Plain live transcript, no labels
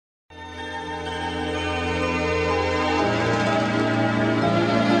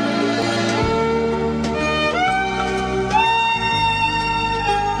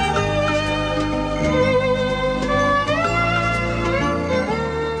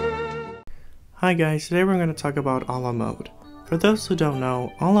Hi guys, today we're going to talk about A La Mode. For those who don't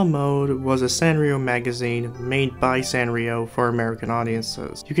know, A La Mode was a Sanrio magazine made by Sanrio for American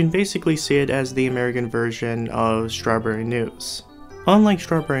audiences. You can basically see it as the American version of Strawberry News. Unlike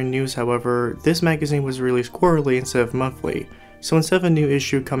Strawberry News, however, this magazine was released quarterly instead of monthly, so instead of a new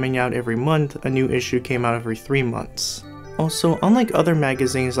issue coming out every month, a new issue came out every 3 months. Also, unlike other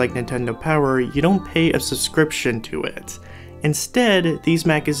magazines like Nintendo Power, you don't pay a subscription to it. Instead, these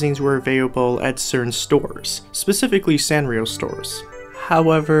magazines were available at certain stores, specifically Sanrio stores.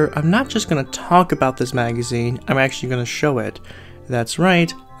 However, I'm not just going to talk about this magazine, I'm actually going to show it. That's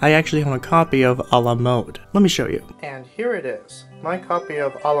right, I actually own a copy of A La Mode. Let me show you. And here it is, my copy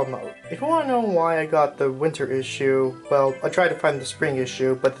of A La Mode. If you want to know why I got the winter issue, well, I tried to find the spring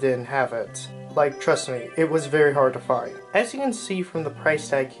issue, but they didn't have it. Like, trust me, it was very hard to find. As you can see from the price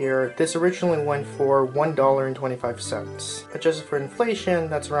tag here, this originally went for $1.25. Adjusted for inflation,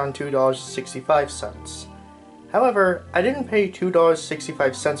 that's around $2.65. However, I didn't pay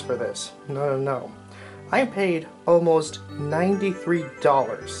 $2.65 for this. No. I paid almost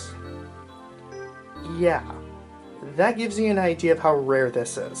 $93. Yeah, that gives you an idea of how rare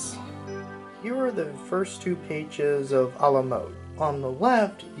this is. Here are the first 2 pages of A La Mode. On the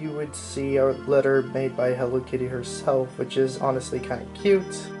left, you would see a letter made by Hello Kitty herself, which is honestly kind of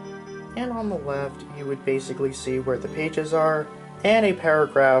cute. And on the left, you would basically see where the pages are, and a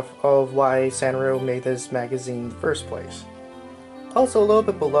paragraph of why Sanrio made this magazine in the first place. Also, a little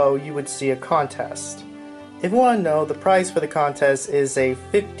bit below, you would see a contest. If you want to know, the prize for the contest is a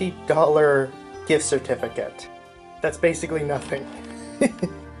 $50 gift certificate. That's basically nothing.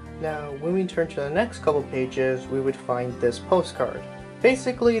 Now, when we turn to the next couple pages, we would find this postcard.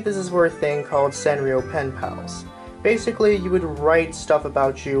 Basically, this is for a thing called Sanrio Pen Pals. Basically, you would write stuff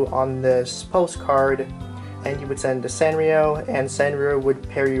about you on this postcard, and you would send it to Sanrio, and Sanrio would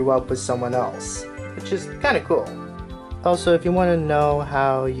pair you up with someone else, which is kind of cool. Also, if you want to know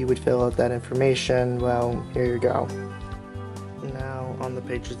how you would fill out that information, well, here you go. Now, on the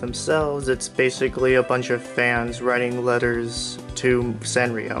pages themselves, it's basically a bunch of fans writing letters to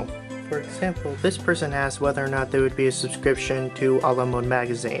Sanrio. For example, this person asked whether or not there would be a subscription to A La Mode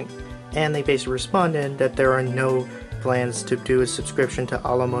magazine, and they basically responded that there are no plans to do a subscription to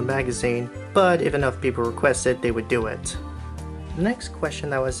A La Mode magazine, but if enough people request it, they would do it. The next question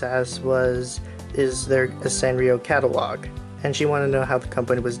that was asked was, is there a Sanrio catalog? And she wanted to know how the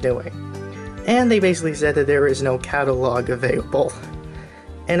company was doing. And they basically said that there is no catalog available.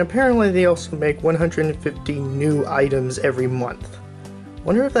 And apparently they also make 150 new items every month.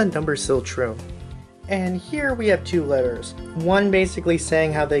 Wonder if that number is still true. And here we have 2 letters. One basically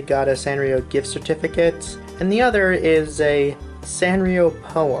saying how they got a Sanrio gift certificate, and the other is a Sanrio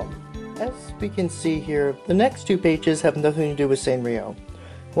poem. As we can see here, the next 2 pages have nothing to do with Sanrio.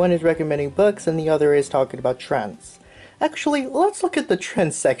 One is recommending books and the other is talking about trends. Actually, let's look at the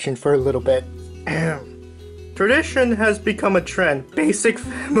trends section for a little bit. Tradition has become a trend. Basic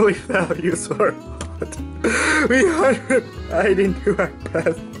family values are hot. We are hiding to our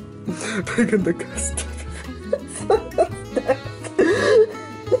past. Begin the custom.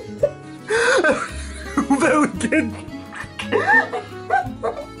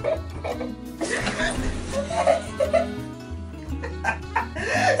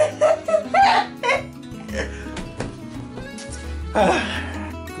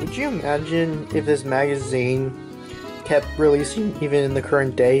 Could you imagine if this magazine kept releasing even in the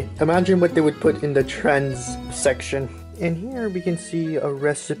current day? Imagine what they would put in the trends section. And here we can see a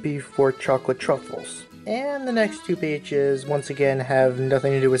recipe for chocolate truffles. And the next 2 pages once again have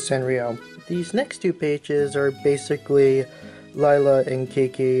nothing to do with Sanrio. These next 2 pages are basically Lila and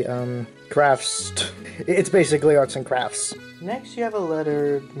Kiki crafts. It's basically arts and crafts. Next you have a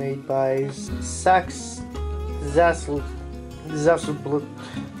letter made by Sax Zasl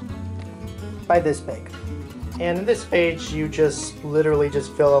by this pig. And in this page you just literally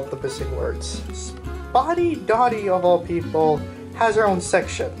just fill out the missing words. Spotty Dotty of all people has her own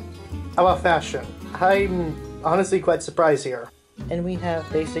section about fashion. I'm honestly quite surprised here. And we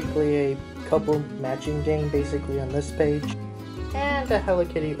have basically a couple matching game basically on this page, and a Hello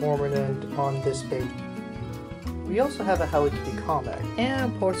Kitty ornament on this page. We also have a Hello Kitty comic,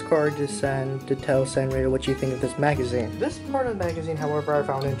 and a postcard to send to tell Sanrio what you think of this magazine. This part of the magazine, however, I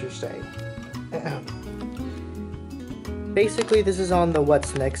found interesting. Basically, this is on the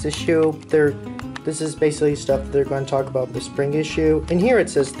What's Next issue. This is basically stuff that they're going to talk about in the spring issue, and here it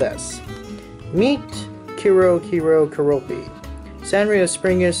says this. Meet Kiro Karopi. Sanrio's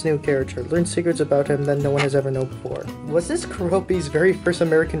springiest new character. Learn secrets about him that no one has ever known before. Was this Karopi's very first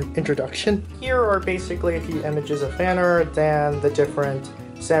American introduction? Here are basically a few images of fan art and the different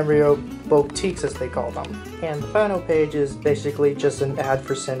Sanrio boutiques, as they call them. And the final page is basically just an ad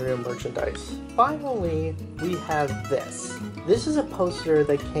for Sanrio merchandise. Finally, we have this. This is a poster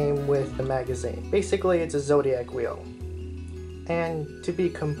that came with the magazine. Basically, it's a zodiac wheel. And to be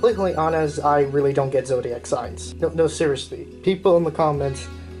completely honest, I really don't get zodiac signs. No, seriously. People in the comments,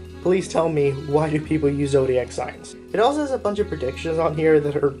 please tell me, why do people use zodiac signs? It also has a bunch of predictions on here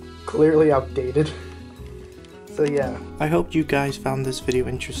that are clearly outdated. So yeah. I hope you guys found this video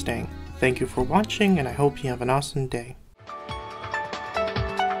interesting. Thank you for watching, and I hope you have an awesome day.